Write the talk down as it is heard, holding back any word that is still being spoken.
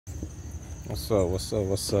What's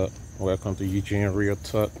up? Welcome to Eugene Real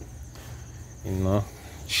Talk. You know,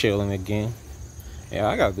 chilling again. Yeah,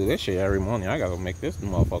 I gotta do this shit every morning. I gotta make this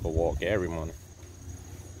motherfucker walk every morning.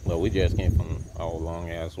 But we just came from a long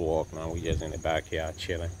ass walk now. We just in the backyard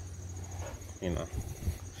chilling. You know,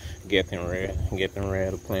 getting ready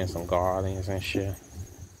to plant some gardens and shit.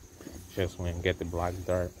 Just went and get the black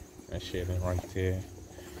dirt and shit in right there.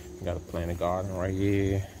 Gotta plant a garden right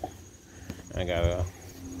here. I gotta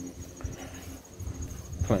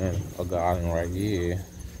plant a garden right here.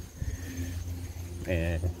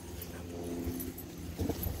 And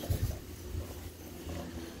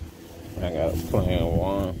I got a plant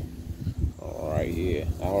one right here.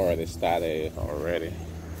 I already started already.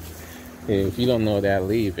 If you don't know that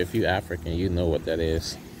leaf, if you African, you know what that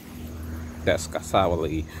is. That's cassava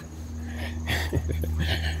leaf.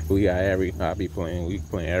 We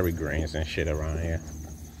plant every grains and shit around here.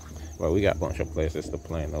 Well, we got a bunch of places to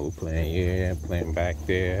plant. We plant here, plant back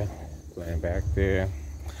there, plant back there.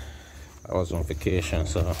 I was on vacation,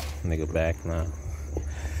 so nigga back now.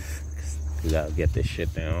 We gotta get this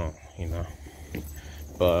shit down, you know.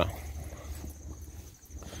 But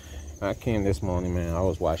I came this morning, man. I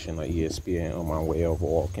was watching the ESPN on my way over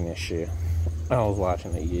walking and shit. I was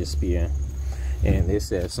watching the ESPN, and they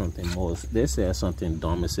said something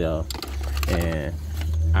dumb as hell, and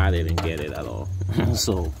I didn't get it at all.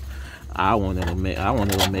 So I wanted to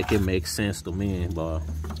make it make sense to me, but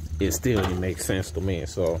it still didn't make sense to me.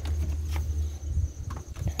 So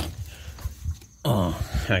I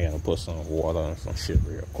gotta put some water on some shit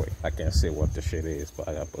real quick. I can't say what the shit is, but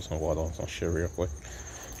I gotta put some water on some shit real quick.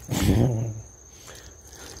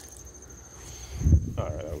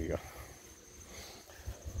 Alright, there we go.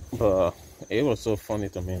 But it was so funny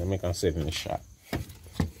to me. Let me come sit in the shot.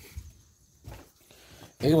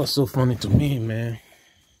 It was so funny to me, man,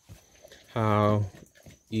 how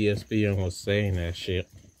ESPN was saying that shit,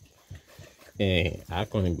 and I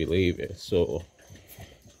couldn't believe it. So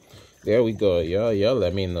there we go. Y'all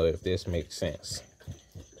let me know if this makes sense.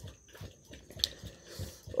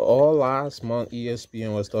 All last month,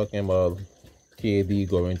 ESPN was talking about KD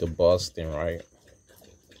going to Boston, right?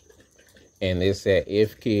 And they said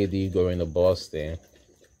if KD going to Boston,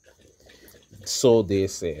 so they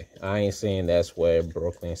say. I ain't saying that's what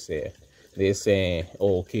Brooklyn said. They're saying,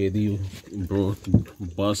 oh, KD broke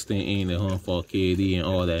Boston in the hunt for KD and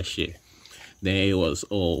all that shit. Then it was,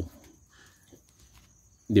 oh,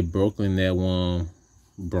 the Brooklyn that won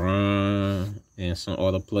Bron and some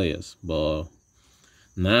other players. But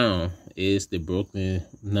now it's the Brooklyn.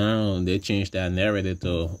 Now they changed that narrative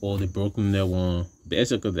to, oh, the Brooklyn that won.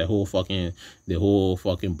 Basically, the whole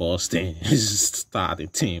fucking Boston starting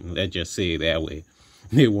team. Let's just say it that way.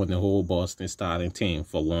 They won the whole Boston starting team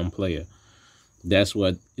for one player. That's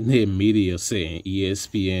what the media saying.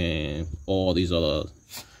 ESPN, all these other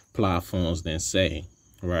platforms then say,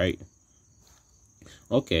 right?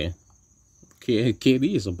 Okay.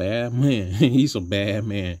 KD is a bad man. He's a bad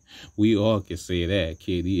man. We all can say that.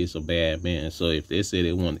 KD is a bad man. So if they say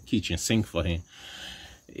they want the kitchen sink for him,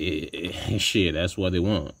 shit, that's what they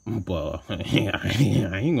want. But I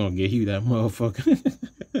ain't gonna give you that motherfucker.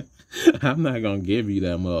 I'm not gonna give you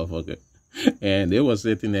that motherfucker. And they was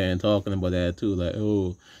sitting there and talking about that too, like,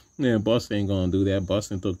 oh, man, Boston ain't gonna do that.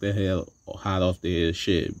 Boston took the hell hot off their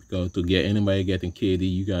shit, because to get anybody getting KD,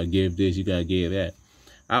 you gotta give this, you gotta give that.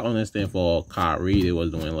 I understand for Kyrie, they was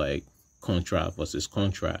doing like contract versus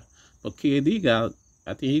contract, but KD got,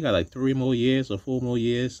 I think he got like 3 more years or 4 more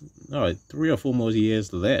years. No, 3 or 4 more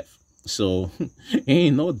years left. So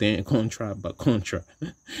ain't no damn contract but contract.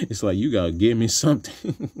 It's like, you gotta give me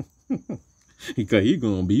something. Because he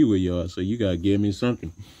gonna be with y'all, so you gotta give me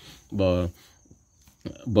something. But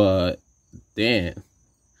then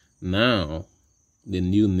now the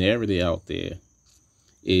new narrative out there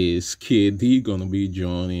is KD gonna be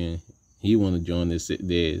joining. He wanna join this.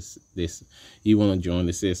 He wanna join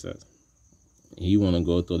the Sixers. He want to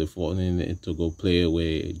go to the Fortnite to go play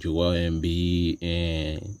with Joel Embiid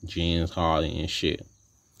and James Harden and shit.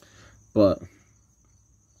 But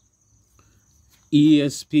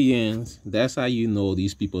ESPN, that's how you know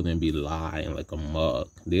these people then be lying like a mug.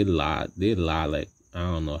 They lie like, I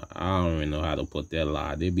don't even know how to put that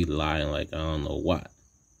lie. They be lying like I don't know what.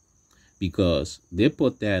 Because they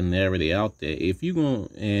put that narrative out there. If you gonna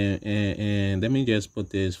and let me just put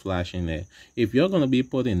this flash in there. If you're gonna be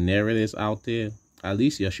putting narratives out there, at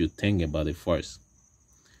least you should think about it first.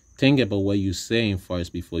 Think about what you're saying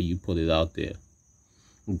first before you put it out there.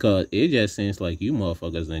 Because it just seems like you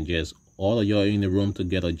motherfuckers and just all of y'all in the room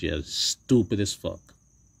together just stupid as fuck.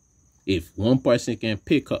 If one person can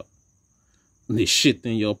pick up the shit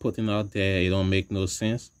that you're putting out there, it don't make no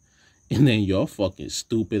sense. And then y'all fucking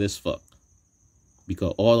stupid as fuck.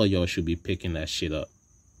 Because all of y'all should be picking that shit up.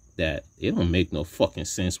 That it don't make no fucking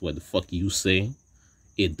sense what the fuck you say.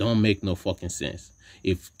 It don't make no fucking sense.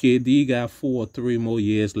 If KD got 4 or 3 more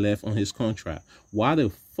years left on his contract, why the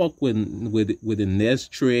fuck would the Nets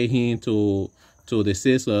trade him to the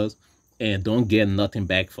Sixers and don't get nothing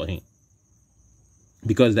back for him?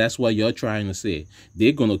 Because that's what you're trying to say.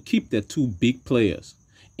 They're gonna keep the 2 big players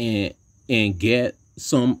and get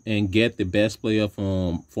the best player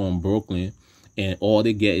from Brooklyn, and all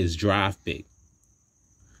they get is draft pick.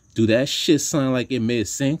 Do that shit sound like it made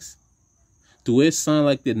sense? Do it sound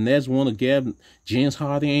like the Nets want to get James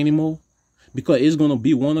Harden anymore? Because it's going to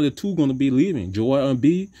be one of the 2 going to be leaving, Joel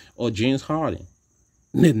Embiid or James Harden.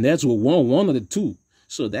 The Nets will want one of the 2.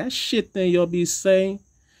 So that shit thing y'all be saying,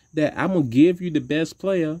 that I'm going to give you the best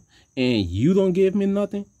player and you don't give me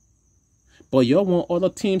nothing. But y'all want other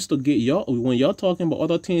teams to get y'all. When y'all talking about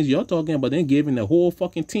other teams, y'all talking about them giving the whole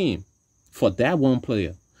fucking team for that one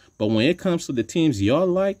player. But when it comes to the teams y'all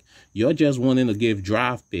like, y'all just wanting to give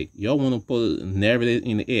draft pick. Y'all want to put narrative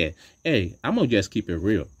in the air. Hey, I'm going to just keep it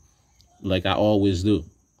real. Like I always do.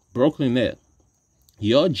 Brooklyn Nets.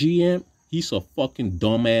 Your GM, he's a fucking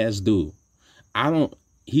dumbass dude.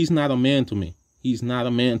 He's not a man to me. He's not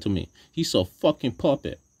a man to me. He's a fucking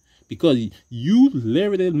puppet. Because you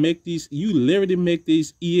literally make these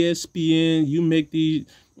ESPN, you make these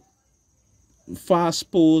Fox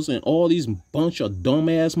Sports and all these bunch of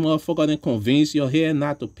dumbass motherfuckers that convince your head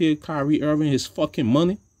not to pay Kyrie Irving his fucking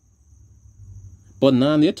money. But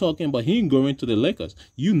now they're talking about him going to the Lakers.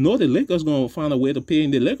 You know the Lakers gonna find a way to pay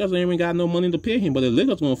him. The Lakers ain't even got no money to pay him, but the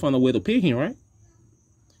Lakers gonna find a way to pay him, right?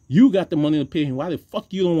 You got the money to pay him. Why the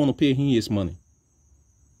fuck you don't want to pay him his money?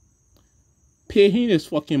 Pay him his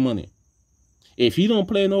fucking money. If he don't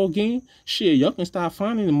play no game, shit, y'all can start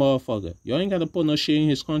finding the motherfucker. Y'all ain't got to put no shit in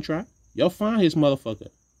his contract. Y'all find his motherfucker.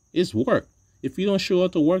 It's work. If you don't show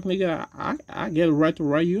up to work, nigga, I get a right to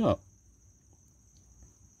write you up.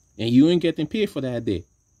 And you ain't getting paid for that day.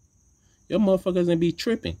 Your motherfuckers ain't be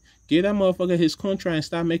tripping. Get that motherfucker his contract and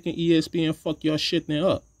start making ESPN fuck your shit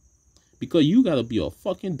up. Because you gotta be a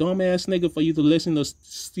fucking dumbass nigga for you to listen to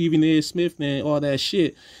Stephen A. Smith and all that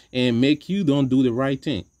shit and make you don't do the right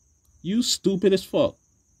thing. You stupid as fuck.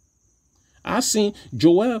 I seen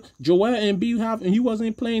Joel Embiid he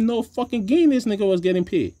wasn't playing no fucking game. This nigga was getting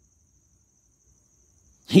paid.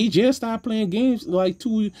 He just started playing games like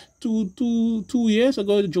two years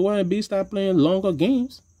ago. Joel Embiid started playing longer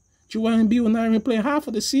games. Joel Embiid was not even playing half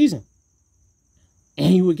of the season,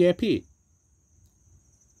 and he would get paid.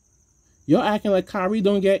 You're acting like Kyrie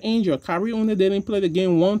don't get injured. Kyrie only didn't play the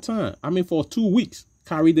game one time. I mean, for 2 weeks,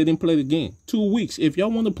 Kyrie didn't play the game. 2 weeks. If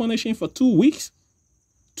y'all want to punish him for 2 weeks,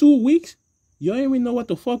 y'all ain't even know what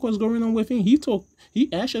the fuck was going on with him. He took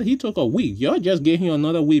a week. Y'all just gave him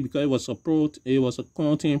another week because it was a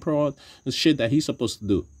quarantine pro shit that he's supposed to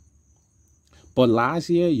do. But last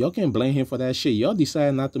year, y'all can blame him for that shit. Y'all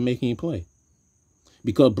decided not to make him play.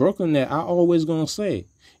 Because Brooklyn, I always gonna say,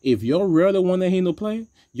 if y'all really wanted him to play,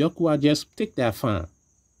 y'all could just take that fine.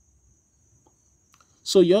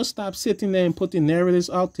 So y'all stop sitting there and putting narratives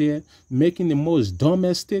out there, making the most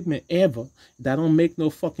dumbest statement ever that don't make no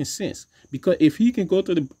fucking sense. Because if he can go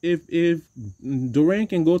to if Durant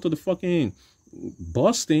can go to the fucking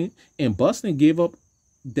Boston, and Boston gave up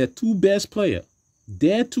their 2 best player,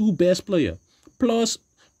 plus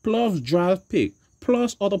draft pick,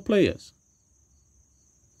 plus other players,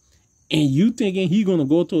 and you thinking he gonna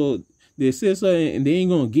go to the Sixers and they ain't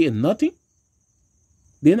gonna get nothing?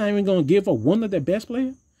 They're not even gonna give up one of their best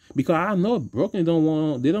players? Because I know Brooklyn don't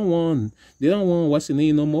want what's the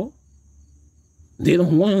name no more. They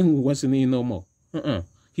don't want what's the name no more.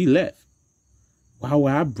 He left. Why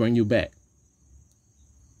would I bring you back?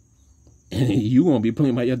 And you gonna be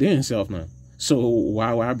playing by your damn self now. So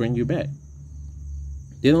why would I bring you back?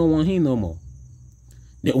 They don't want him no more.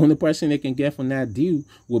 The only person they can get from that deal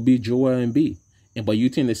will be Joel Embiid. But you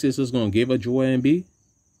think the Sixers gonna give a Joel Embiid?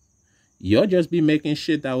 You'll just be making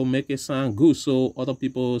shit that will make it sound good so other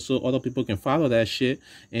people can follow that shit,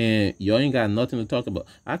 and y'all ain't got nothing to talk about.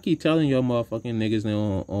 I keep telling y'all motherfucking niggas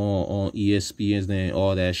on ESPNs and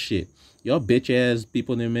all that shit. Y'all bitch ass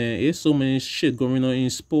people there, man. There's so many shit going on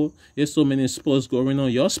in sport. There's so many sports going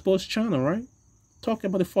on. Y'all sports channel, right? Talk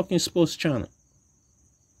about the fucking sports channel.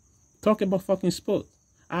 Talk about fucking sports.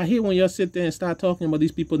 I hear when y'all sit there and start talking about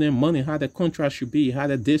these people, their money, how the contract should be, how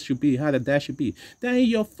the this should be, how the that should be. That ain't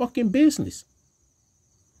your fucking business.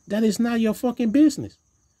 That is not your fucking business.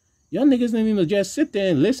 Y'all niggas don't need to just sit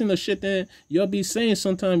there and listen to shit that y'all be saying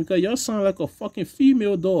sometimes because y'all sound like a fucking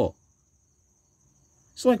female dog.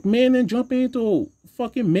 It's like man and jumping into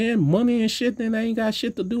fucking man money and shit, then that ain't got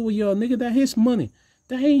shit to do with y'all, nigga. That his money.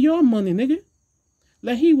 That ain't your money, nigga.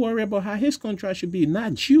 Let he worry about how his contract should be,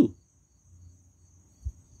 not you.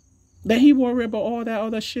 Let he worry about all that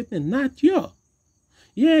other shit and not y'all.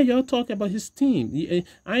 Yeah, y'all talking about his team.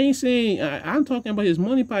 I ain't saying, I'm talking about his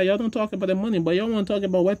money part. Y'all don't talk about the money, but y'all want to talk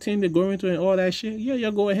about what team they're going to and all that shit. Yeah,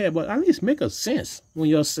 y'all go ahead, but at least make a sense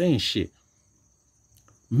when you're saying shit.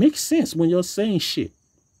 Make sense when you're saying shit.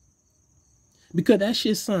 Because that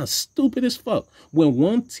shit sounds stupid as fuck. When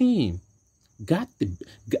one team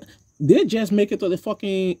they just make it to the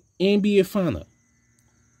fucking NBA final.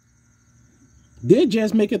 They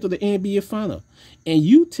just make it to the NBA final. And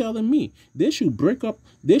you telling me they should break up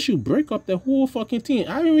the whole fucking team.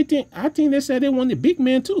 I think they said they want the big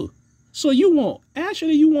man too. So you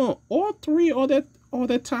want all three or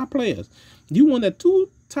the top players. You want the two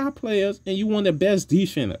top players and you want the best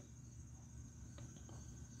defender.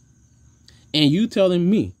 And you telling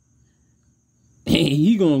me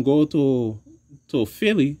he gonna go to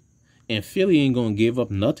Philly and Philly ain't gonna give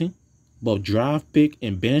up nothing but draft pick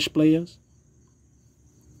and bench players?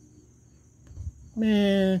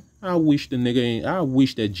 Man, I wish the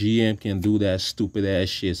GM can do that stupid ass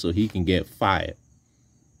shit so he can get fired.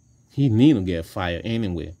 He need to get fired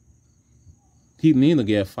anyway. He need to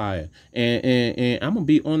get fired. And I'm gonna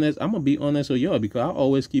be honest with y'all, because I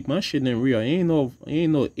always keep my shit in real. Ain't no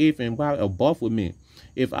if and why above with me.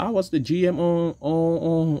 If I was the GM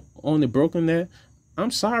on the Brooklyn Nets, I'm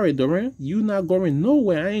sorry, Durant. You not going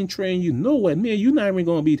nowhere. I ain't trading you nowhere. Man, you not even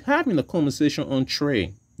gonna be having a conversation on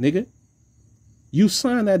trade, nigga. You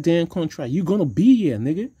signed that damn contract. You gonna be here,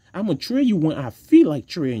 nigga. I'm gonna trade you when I feel like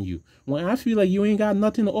trading you. When I feel like you ain't got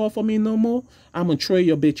nothing to offer me no more, I'm gonna trade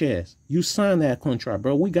your bitch ass. You signed that contract,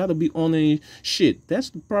 bro. We gotta be honoring shit. That's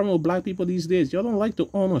the problem with black people these days. Y'all don't like to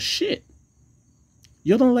honor shit.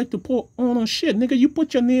 Y'all don't like to put honor shit, nigga. You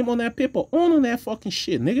put your name on that paper. Honor that fucking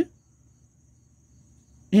shit, nigga.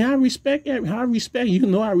 And I respect you. You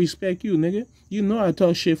know I respect you, nigga. You know I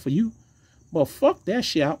talk shit for you. But fuck that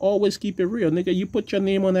shit. I always keep it real, nigga. You put your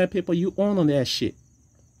name on that paper, you honor that shit.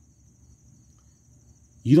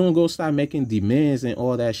 You don't go start making demands and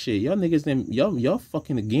all that shit. Y'all niggas, y'all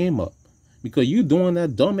fucking the game up. Because you doing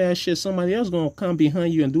that dumbass shit, somebody else gonna come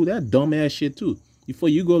behind you and do that dumbass shit too. Before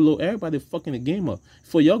you go low, everybody fucking the game up.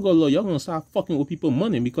 Before y'all go low, y'all gonna start fucking with people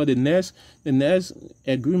money, because the next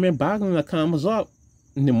agreement bargaining that comes up,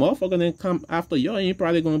 and the motherfucker that come after y'all ain't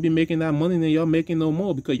probably gonna be making that money than y'all making no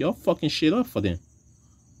more, because y'all fucking shit up for them.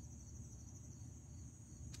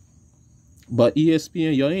 But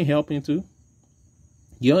ESPN, y'all ain't helping too.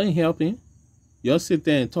 Y'all ain't helping. Y'all sit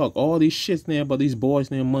there and talk all these shit there about these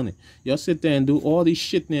boys and their money. Y'all sit there and do all these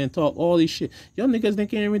shit there and talk all these shit. Y'all niggas they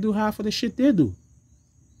can't even do half of the shit they do.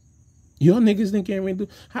 Y'all niggas they can't even do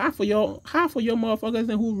half of your motherfuckers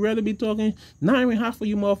then who rather be talking. Not even half of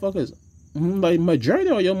you motherfuckers. Like majority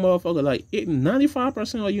of your motherfuckers, like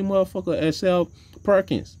 95% of you motherfuckers except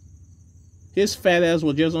Perkins. His fat ass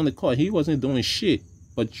was just on the court. He wasn't doing shit,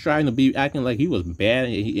 but trying to be acting like he was bad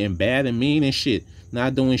and mean and shit.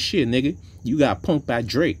 Not doing shit, nigga. You got punked by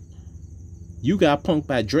Drake.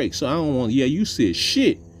 So I don't want, you said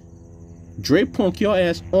shit. Drake punked your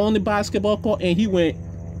ass on the basketball court and he went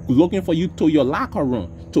looking for you to your locker room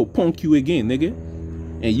to punk you again, nigga.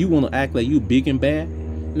 And you want to act like you big and bad?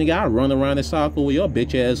 Nigga, I run around the circle with your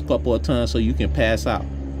bitch ass a couple of times so you can pass out.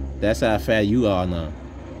 That's how fat you are now.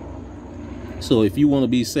 So if you want to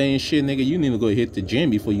be saying shit, nigga, you need to go hit the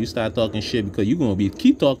gym before you start talking shit, because you're going to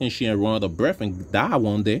keep talking shit and run out of breath and die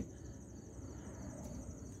one day.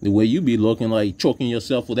 The way you be looking like choking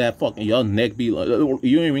yourself with that fucking, your neck be like,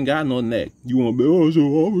 you ain't even got no neck. You want to be, oh,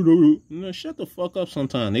 so, no, shut the fuck up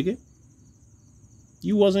sometime, nigga.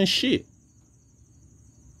 You wasn't shit.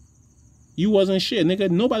 You wasn't shit,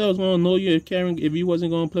 nigga. Nobody was going to know you if you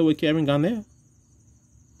wasn't going to play with Kevin Garnett.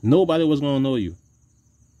 Nobody was going to know you.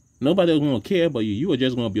 Nobody was going to care about you. You were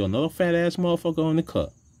just going to be another fat ass motherfucker on the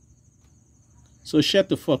cut. So shut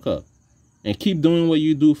the fuck up. And keep doing what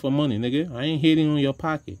you do for money, nigga. I ain't hating on your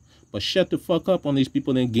pocket. But shut the fuck up on these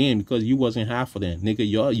people in the game, because you wasn't half of them.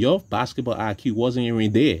 Nigga, your basketball IQ wasn't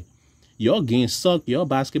even there. Your game sucked. Your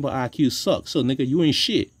basketball IQ sucked. So, nigga, you ain't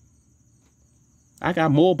shit. I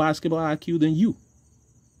got more basketball IQ than you.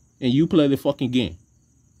 And you play the fucking game.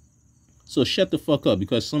 So shut the fuck up,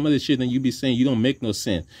 because some of the shit that you be saying, you don't make no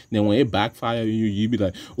sense. Then when it backfire, you be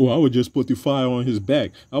like, oh, I would just put the fire on his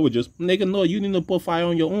back. I would just, nigga, no, you need to put fire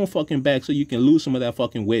on your own fucking back so you can lose some of that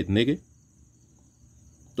fucking weight, nigga.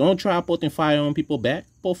 Don't try putting fire on people's back.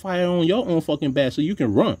 Put fire on your own fucking back so you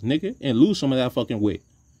can run, nigga, and lose some of that fucking weight.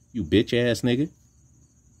 You bitch ass nigga.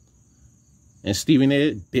 And Stephen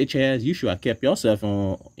A, bitch ass, you should have kept yourself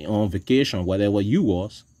on vacation, whatever you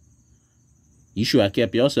was. You should have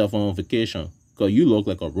kept yourself on vacation. Because you look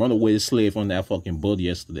like a runaway slave on that fucking boat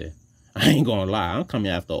yesterday. I ain't gonna lie. I'm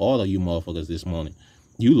coming after all of you motherfuckers this morning.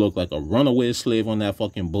 You look like a runaway slave on that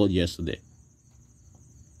fucking boat yesterday.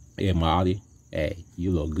 Hey, Marty. Hey,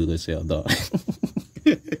 you look good as hell, dog.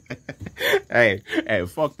 hey,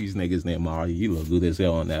 fuck these niggas named Marty. You look good as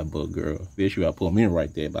hell on that boat, girl. Bitch, you I put me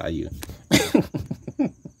right there by you.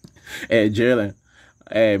 Hey, Jalen.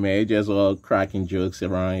 Hey, man, it just all cracking jokes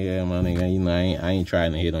around here, my nigga. You know, I ain't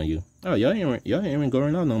trying to hit on you. Oh, y'all ain't even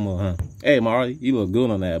going out no more, huh? Hey, Marty, you look good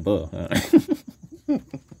on that boat, huh?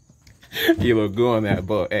 You look good on that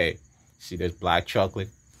boat. Hey, see this black chocolate?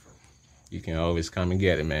 You can always come and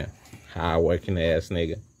get it, man. Hard working ass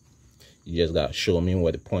nigga. You just gotta show me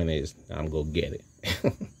what the point is. I'm gonna get it.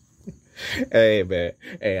 Hey, man.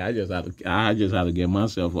 Hey, I just had to get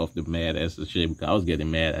myself off the mad ass shit because I was getting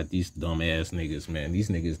mad at these dumb ass niggas, man. These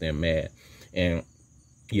niggas, they're mad. And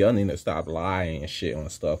y'all need to stop lying and shit on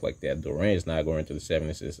stuff like that. Durant's not going to the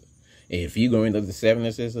 76ers. If you go into the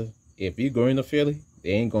 76ers, if you go into Philly,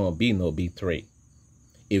 there ain't gonna be no big three.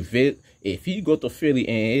 If you go to Philly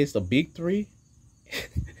and it's the big three,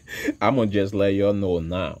 I'm gonna just let y'all know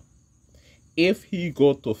now. If he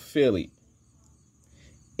go to Philly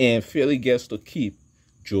and Philly gets to keep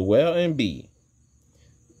Joel Embiid,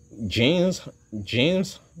 James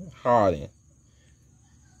Harden,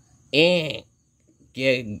 and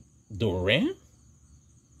get Durant,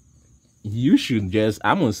 you should just,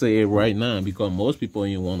 I'm going to say it right now because most people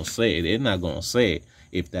ain't want to say it. They're not going to say it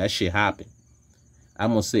if that shit happen.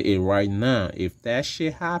 I'm going to say it right now. If that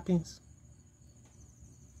shit happens,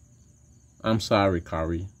 I'm sorry,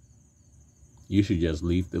 Kyrie. You should just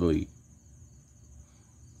leave the league.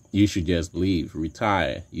 You should just leave,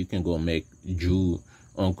 retire. You can go make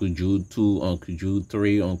Uncle Jude 2, Uncle Jude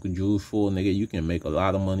 3, Uncle Jude 4, nigga. You can make a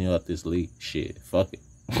lot of money off this league. Shit, fuck it.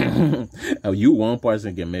 You one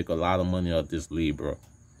person can make a lot of money off this league, bro.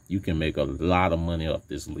 You can make a lot of money off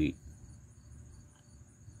this league.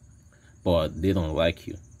 But they don't like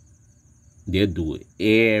you. They do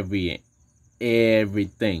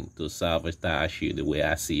everything to sabotage you the way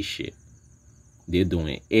I see shit. They're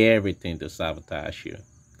doing everything to sabotage you.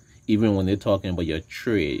 Even when they're talking about your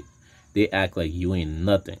trade, they act like you ain't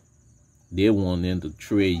nothing. They want them to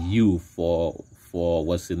trade you for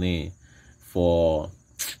what's the name? For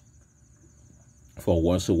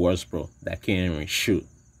Russell Westbrook that can't even shoot.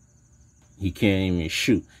 He can't even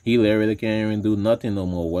shoot. He literally can't even do nothing no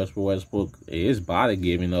more. Westbrook, his body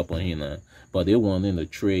giving up on him now. But they want them to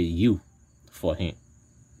trade you for him.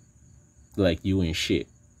 Like you ain't shit.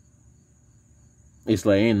 It's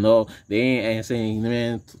like, they ain't saying,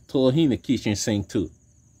 man, told him the kitchen sink too.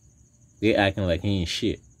 They acting like he ain't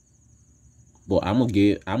shit. But I'm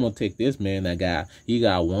gonna take this man he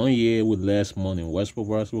got 1 year with less money.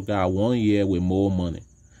 Westbrook got 1 year with more money.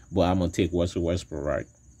 But I'm gonna take Westbrook, right?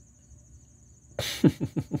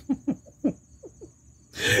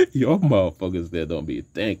 Y'all motherfuckers there don't be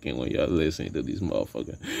thinking when y'all listening to these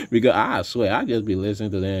motherfuckers. Because I swear, I just be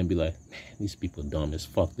listening to them and be like, man, these people dumb as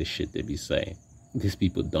fuck, this shit they be saying. These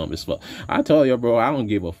people dumb as fuck. I tell you, bro, I don't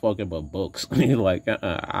give a fuck about books. Like,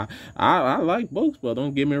 I like books, but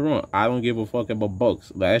don't get me wrong. I don't give a fuck about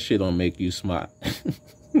books. That shit don't make you smart.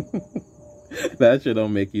 That shit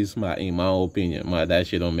don't make you smart, in my opinion. That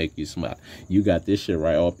shit don't make you smart. You got this shit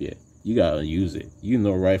right up here. You gotta use it. You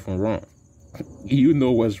know right from wrong. You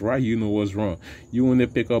know what's right. You know what's wrong. You want to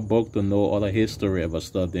pick a book to know all the history of a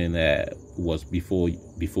stuff then that was before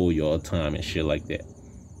your time and shit like that.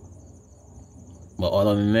 But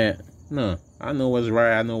other than that, no. I know what's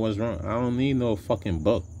right. I know what's wrong. I don't need no fucking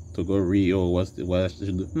book to go read or what I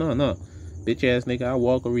should do. No. Bitch ass nigga, I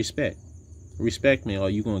walk with respect. Respect me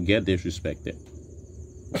or you gonna get disrespected.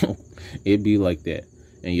 It be like that.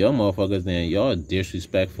 And y'all motherfuckers, then y'all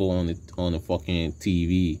disrespectful on the fucking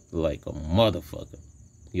TV like a motherfucker.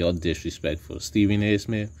 Y'all disrespectful. Stephen A.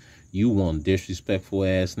 Smith, you want disrespectful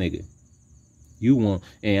ass nigga. You want,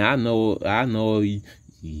 and I know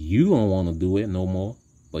you don't want to do it no more,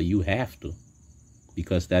 but you have to,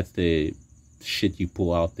 because that's the shit you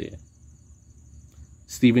pull out there.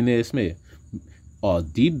 Stephen A. Smith,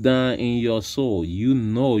 deep down in your soul, you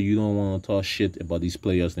know you don't want to talk shit about these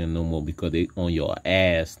players then no more because they on your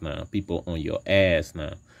ass now. People on your ass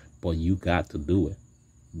now. But you got to do it.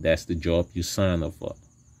 That's the job you sign up for.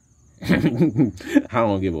 I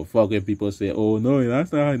don't give a fuck if people say, oh no,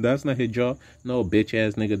 that's not his job. No, bitch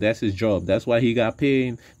ass nigga, that's his job. That's why he got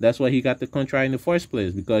paid. That's why he got the contract in the first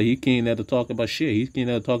place, because he can't let to talk about shit. He can't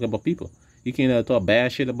let to talk about people. He cannot talk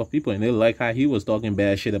bad shit about people, and they like how he was talking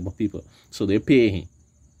bad shit about people. So they pay him.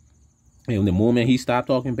 And the moment he stopped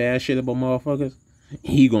talking bad shit about motherfuckers,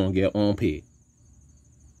 he gonna get on pay.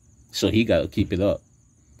 So he gotta keep it up.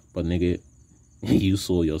 But nigga, you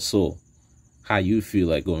sold your soul. How you feel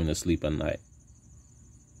like going to sleep at night?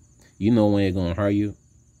 You know when it gonna hurt you?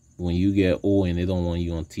 When you get old and they don't want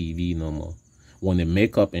you on TV no more. When the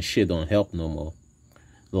makeup and shit don't help no more.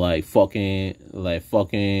 Like fucking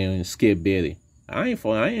Skip Bailey. I ain't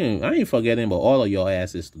forgetting about all of your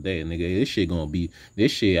asses today, nigga.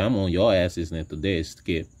 This shit, I'm on your asses today,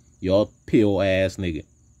 Skip. Your pale ass nigga.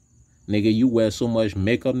 Nigga, you wear so much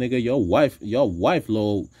makeup, nigga. Your wife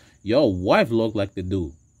look like the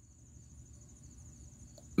dude.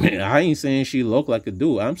 I ain't saying she look like the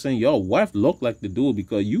dude. I'm saying your wife look like the dude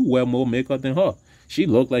because you wear more makeup than her. She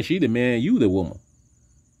look like she the man, you the woman.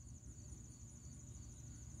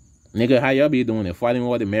 Nigga, how y'all be doing it? Fighting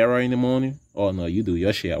with the mirror in the morning? Oh no, you do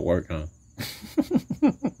your shit at work, huh?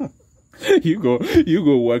 you go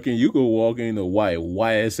working, you go walking in the white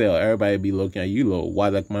YSL. Everybody be looking at you, look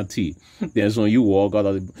white like my teeth. Then so you walk out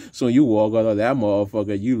of that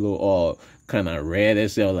motherfucker, you look all kind of red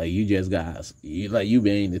as hell, like you just got like you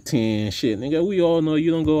been in the 10 shit, nigga. We all know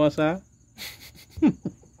you don't go outside.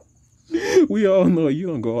 We all know you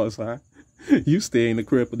don't go outside. You stay in the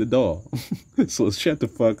crib with the dog. So shut the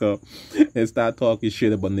fuck up and start talking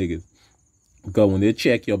shit about niggas. Because when they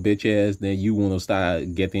check your bitch ass, then you want to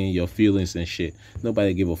start getting your feelings and shit.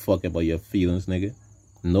 Nobody give a fuck about your feelings, nigga.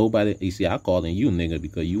 Nobody. You see, I calling you nigga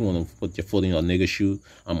because you want to put your foot in a nigga shoe.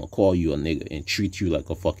 I'm going to call you a nigga and treat you like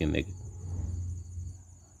a fucking nigga.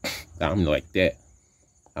 I'm like that.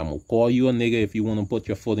 I'm going to call you a nigga if you want to put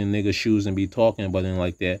your foot in nigga shoes and be talking about it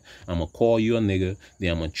like that. I'm going to call you a nigga,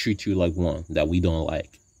 then I'm going to treat you like one that we don't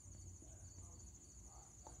like.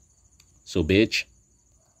 So, bitch,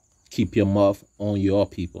 keep your mouth on your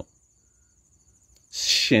people.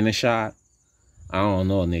 Shot. I don't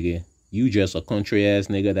know, nigga. You just a country ass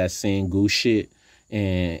nigga that's saying good shit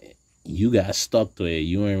and you got stuck to it.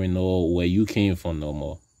 You don't even know where you came from no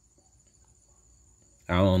more.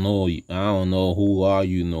 I don't know who are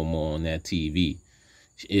you no more on that TV.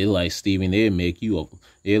 It like Stephen A make you up.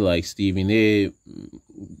 It like Stephen A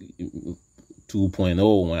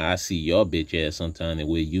 2.0 when I see your bitch ass sometime the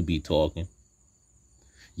way you be talking.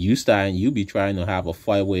 You be trying to have a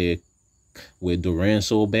fight with Duran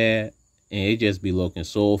so bad, and it just be looking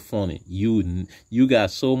so funny. You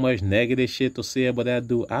got so much negative shit to say about that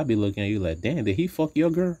dude. I be looking at you like, damn, did he fuck your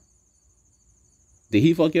girl? Did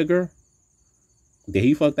he fuck your girl? Did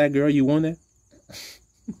he fuck that girl you wanted?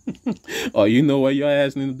 Or you know what your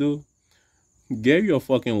ass need to do? Get your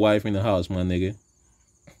fucking wife in the house, my nigga.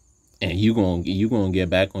 And you gonna get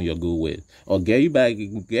back on your good with. Or get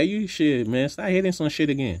you shit, man. Start hitting some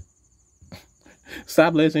shit again.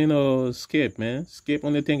 Stop listening Skip, man. Skip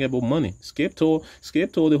only think about money. Skip told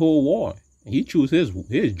the whole war. He choose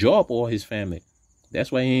his job or his family.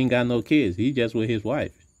 That's why he ain't got no kids. He just with his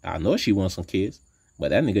wife. I know she wants some kids. But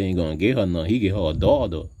that nigga ain't gonna get her none. He get her a dog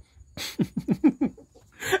though.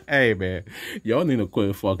 Hey man, y'all need to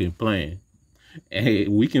quit fucking playing. Hey,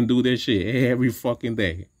 we can do this shit every fucking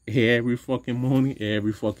day. Every fucking morning,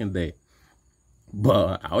 every fucking day.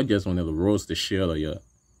 But I just wanted to roast the shit out of y'all.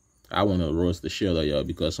 I want to roast the shit out of y'all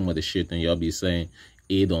because some of the shit that y'all be saying,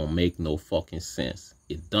 it don't make no fucking sense.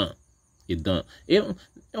 It done. It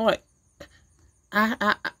like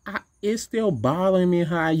it's still bothering me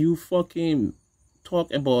how you fucking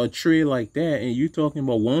talking about a trade like that and you talking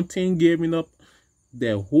about one team giving up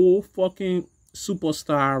their whole fucking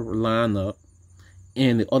superstar lineup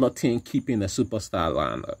and the other team keeping the superstar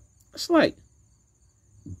lineup. It's like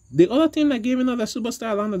the other team that giving up that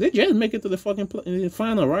superstar lineup, they just make it to the fucking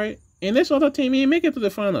final, right? And this other team ain't make it to the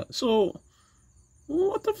final. So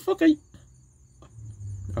what the fuck are you?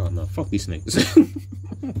 Oh no, fuck these niggas.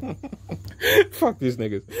 Fuck these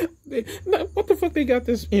niggas. What the fuck they got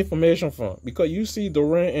this information from? Because you see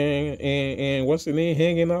Durant and what's the name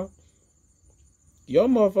hanging out? Y'all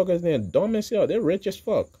motherfuckers, they're dumb as hell. They're rich as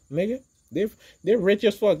fuck, nigga. They're rich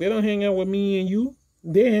as fuck. They don't hang out with me and you.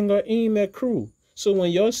 They hang out in that crew. So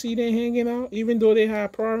when y'all see them hanging out, even though they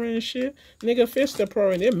have power and shit, nigga, fist that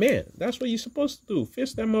power and they're men. That's what you're supposed to do.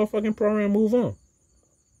 Fist that motherfucking power and move on.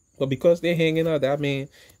 But because they're hanging out, that mean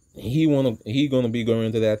he gonna be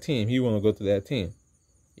going to that team. He wanna go to that team.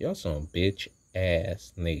 Y'all some bitch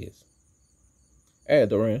ass niggas. Hey,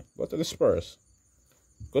 Durant, go to the Spurs.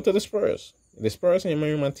 Go to the Spurs. The Spurs ain't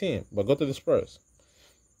marrying my team, but go to the Spurs.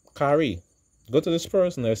 Kyrie, go to the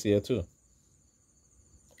Spurs next year too.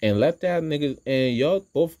 And let that nigga and y'all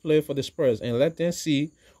both play for the Spurs and let them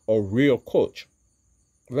see a real coach.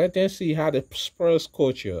 Let them see how the Spurs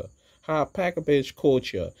coach you, how Packers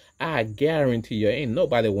coach you. I guarantee you, ain't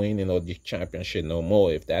nobody winning on the championship no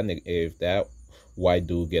more if that white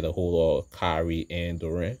dude get a hold of Kyrie and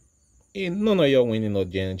Durant. Ain't none of y'all winning no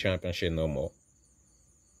championship no more.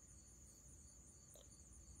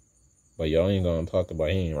 But y'all ain't gonna talk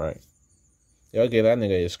about him, right? Y'all give that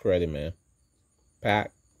nigga his credit, man.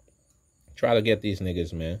 Pack, try to get these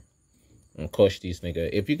niggas, man. And coach these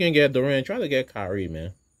niggas. If you can get Durant, try to get Kyrie,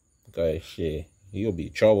 man. Because shit, he'll be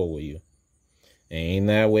trouble with you. And ain't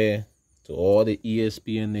that way to all the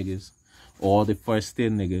ESPN niggas, all the First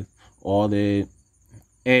 10 niggas, all the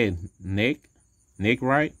Nick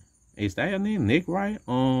Wright. Is that your name? Nick Wright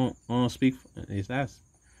on speak is that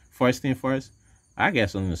First Thing First? I got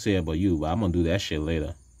something to say about you, but I'm gonna do that shit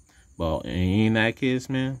later. But ain't that kids,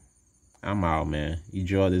 man? I'm out, man.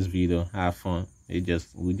 Enjoy this video, have fun. We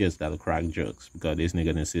just gotta crack jokes because this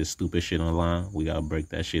nigga done said stupid shit online. We gotta break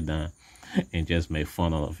that shit down and just make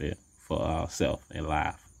fun of it for ourselves and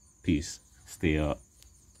laugh. Peace. Stay up.